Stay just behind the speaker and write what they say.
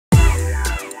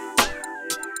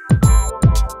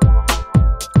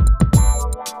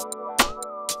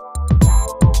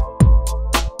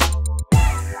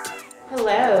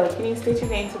you state your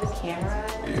name to the camera?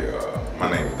 Yeah,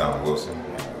 my name is Donald Wilson.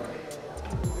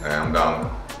 And I'm Donald,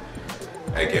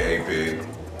 aka Pig.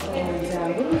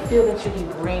 And what do you feel that you can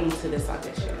bring to this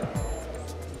audition?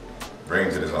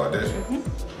 Bring to this audition?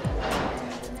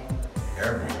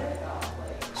 Every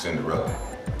Cinderella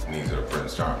needs a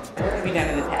Prince Charming. What have you done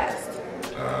in the past?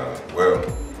 Well,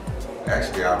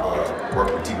 actually I've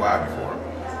worked with T.Y. before,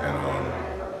 and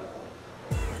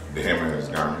the him in his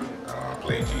garment,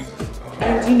 played Jesus.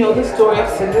 And do you know the story of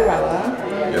Cinderella?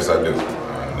 Yes, I do.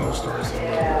 I know the story of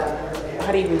Cinderella.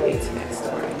 How do you relate to that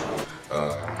story?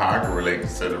 How I can relate to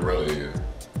Cinderella is,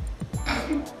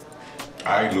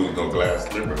 I ain't lose no glass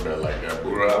slipper man like that,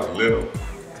 but when I was little,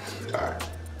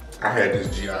 I had this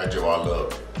G.I. Joe I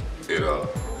loved.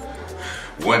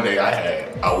 One day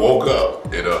I woke up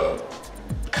and oh,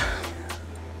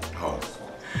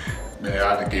 man,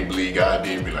 I just can't believe God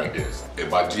did me like this.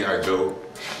 And my G.I. Joe,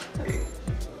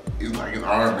 it's like his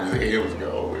arm and his head was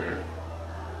going, man.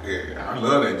 Yeah, I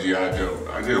love that G.I. Joe.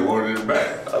 I just wanted it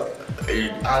back.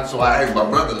 So I asked my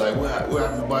brother, like, what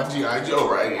happened to my G.I. Joe,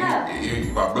 right?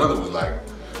 My brother was like,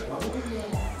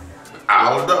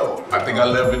 I don't know. I think I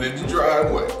left it in the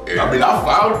driveway. I mean, I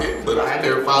found it, but I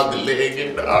never found the leg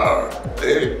in the arm.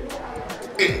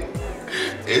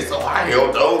 And so I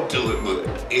held on to it,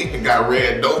 but it got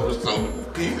ran over, so the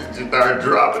pieces just started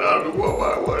dropping out of the wall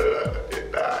by one.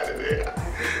 It died in there.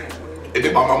 And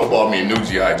then my mama bought me a new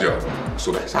G.I. Joe.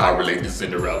 So that's how I relate to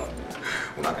Cinderella.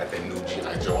 When I got that new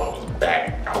G.I. Joe, I was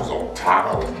back. I was on top.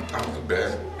 I was the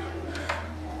best.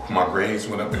 My grades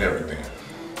went up and everything.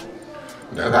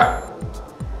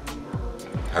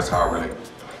 That's how I relate.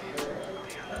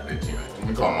 Let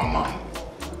me call my mom.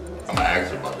 I'm gonna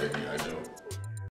ask her about that.